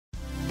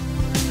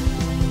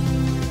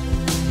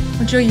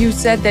Well, Joe, you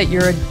said that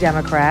you're a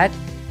Democrat.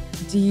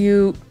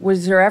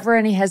 Was there ever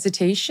any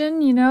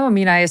hesitation?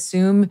 I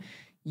assume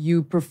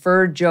you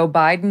preferred Joe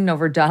Biden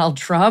over Donald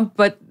Trump,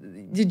 but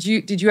did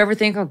you ever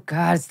think, oh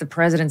God, it's the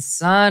president's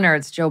son or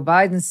it's Joe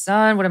Biden's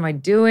son? What am I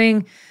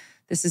doing?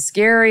 This is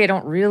scary. I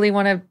don't really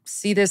want to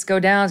see this go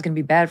down. It's going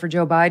to be bad for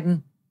Joe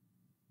Biden.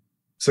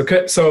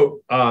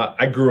 So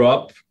I grew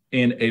up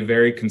in a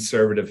very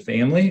conservative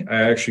family.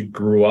 I actually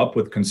grew up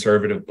with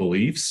conservative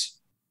beliefs.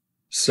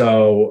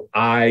 So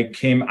I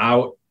came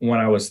out when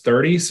I was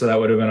 30, so that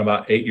would have been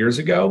about 8 years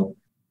ago.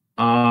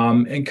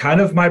 And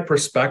kind of my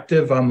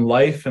perspective on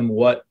life and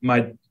what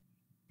my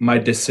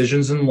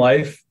decisions in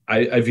life,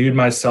 I viewed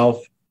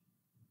myself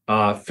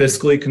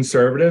fiscally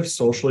conservative,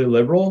 socially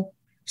liberal.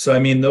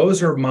 So,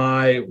 those are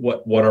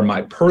what are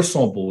my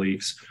personal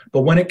beliefs.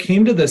 But when it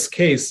came to this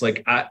case,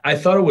 I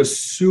thought it was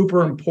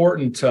super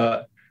important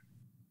to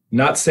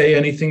not say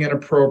anything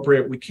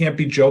inappropriate. We can't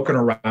be joking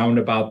around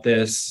about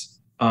this.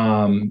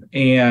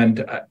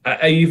 And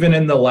I even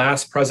in the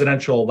last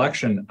presidential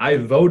election, I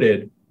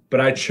voted, but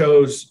I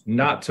chose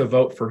not to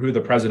vote for who the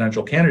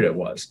presidential candidate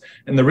was.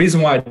 And the reason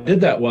why I did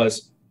that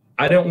was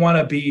I didn't want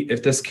to be,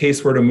 if this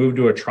case were to move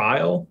to a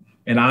trial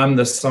and I'm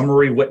the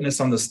summary witness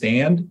on the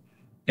stand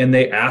and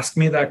they ask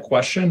me that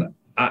question,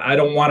 I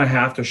don't want to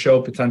have to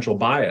show potential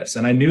bias.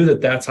 And I knew that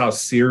that's how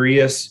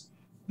serious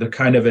the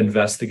kind of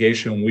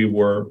investigation we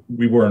were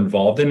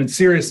involved in. It's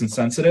serious and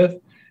sensitive.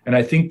 And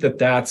I think that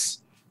that's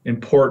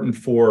important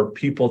for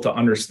people to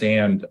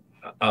understand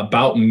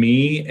about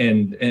me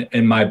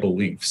and my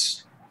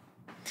beliefs.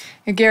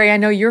 Hey, Gary, I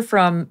know you're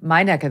from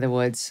my neck of the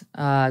woods,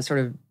 sort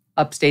of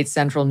upstate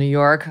central New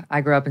York. I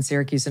grew up in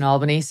Syracuse and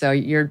Albany, so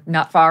you're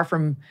not far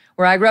from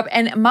where I grew up.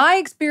 And my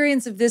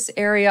experience of this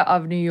area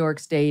of New York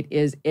State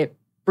is it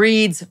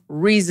breeds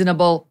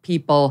reasonable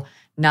people,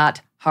 not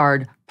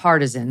hard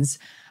partisans.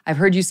 I've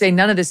heard you say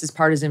none of this is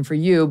partisan for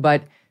you,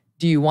 but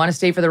do you want to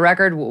state for the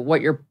record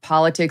what your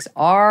politics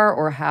are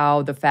or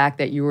how the fact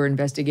that you were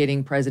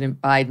investigating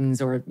President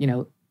Biden's or,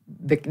 the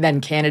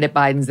then candidate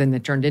Biden's, then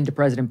that turned into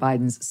President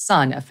Biden's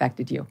son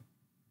affected you?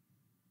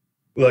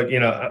 Look,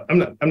 I'm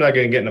not going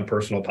to get into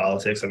personal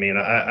politics.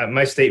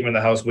 My statement in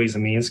the House Ways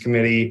and Means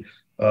Committee,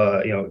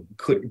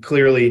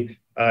 clearly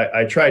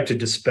I tried to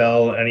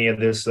dispel any of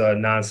this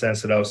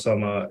nonsense that I was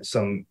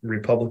some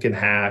Republican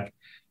hack,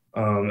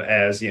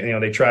 as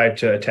they tried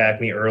to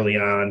attack me early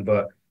on,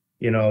 but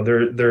I've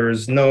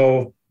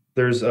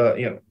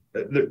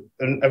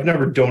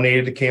never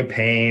donated to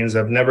campaigns.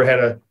 I've never had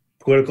a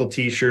political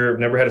T-shirt.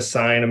 I've never had a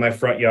sign in my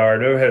front yard.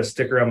 I've never had a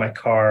sticker on my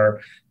car.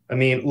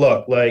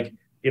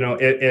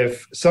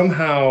 If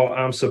somehow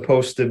I'm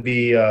supposed to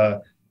be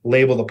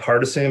labeled a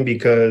partisan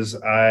because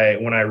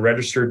when I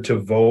registered to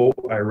vote,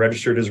 I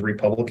registered as a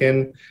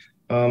Republican,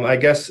 I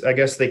guess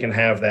they can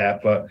have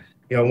that. But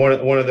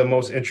one of the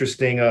most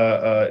interesting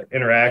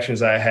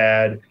interactions I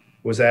had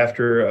was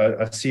after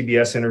a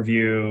CBS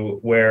interview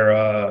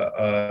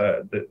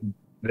where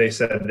they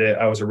said that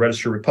I was a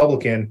registered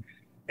Republican.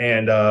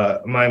 And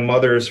my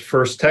mother's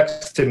first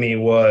text to me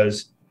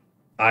was,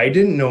 I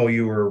didn't know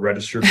you were a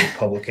registered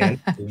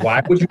Republican.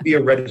 Why would you be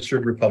a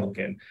registered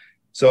Republican?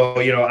 So,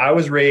 I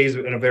was raised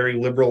in a very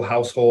liberal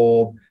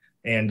household.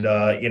 And,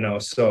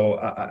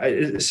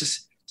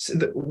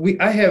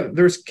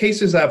 there's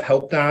cases I've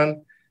helped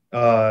on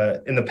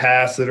in the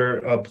past that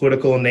are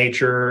political in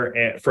nature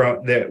and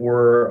that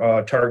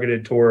were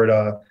targeted toward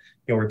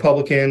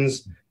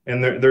Republicans,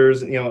 and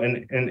there's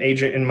an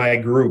agent in my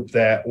group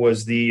that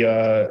was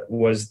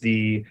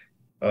the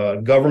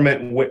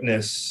government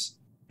witness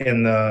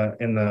in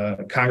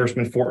the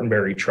Congressman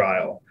Fortenberry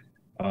trial,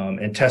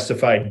 and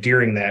testified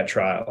during that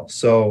trial.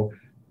 So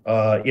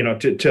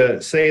to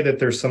say that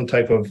there's some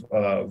type of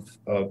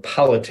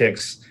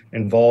politics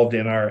involved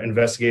in our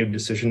investigative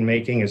decision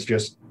making is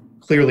just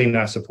clearly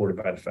not supported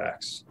by the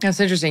facts. That's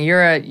interesting.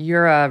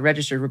 You're a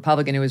registered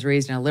Republican who was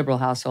raised in a liberal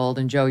household,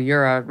 and Joe,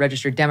 you're a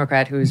registered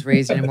Democrat who was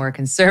raised in a more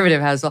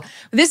conservative household.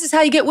 But this is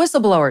how you get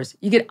whistleblowers.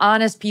 You get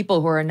honest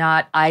people who are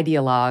not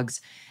ideologues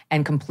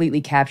and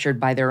completely captured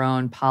by their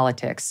own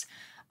politics.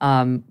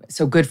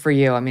 So good for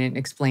you. It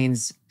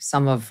explains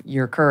some of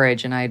your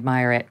courage, and I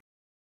admire it.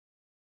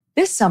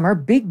 This summer,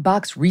 big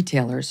box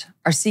retailers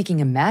are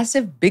seeking a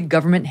massive big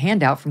government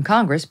handout from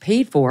Congress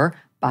paid for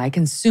by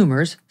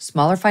consumers,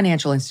 smaller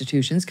financial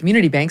institutions,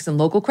 community banks, and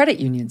local credit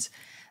unions.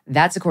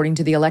 That's according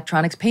to the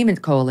Electronics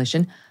Payment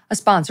Coalition, a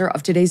sponsor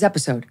of today's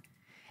episode.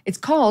 It's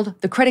called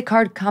the Credit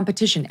Card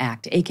Competition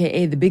Act,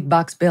 aka the Big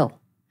Box Bill.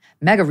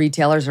 Mega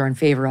retailers are in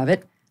favor of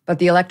it, but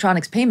the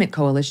Electronics Payment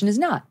Coalition is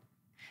not.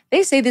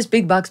 They say this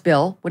big box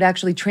bill would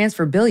actually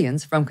transfer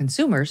billions from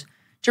consumers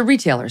to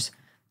retailers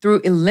through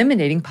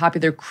eliminating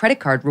popular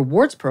credit card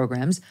rewards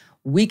programs,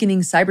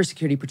 weakening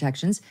cybersecurity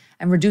protections,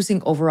 and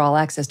reducing overall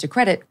access to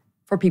credit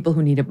for people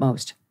who need it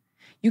most.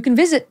 You can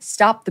visit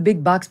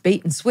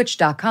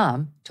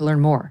stopthebigboxbaitandSwitch.com to learn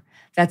more.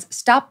 That's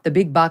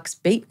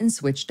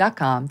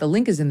stopthebigboxbaitandSwitch.com. The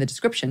link is in the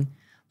description.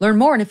 Learn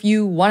more, and if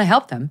you want to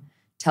help them,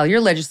 tell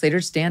your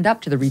legislators to stand up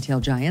to the retail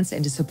giants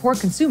and to support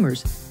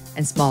consumers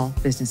and small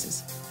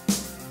businesses.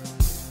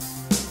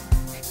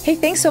 Hey,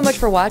 thanks so much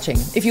for watching.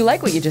 If you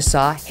like what you just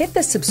saw, hit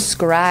the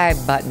subscribe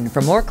button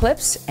for more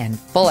clips and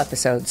full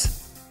episodes.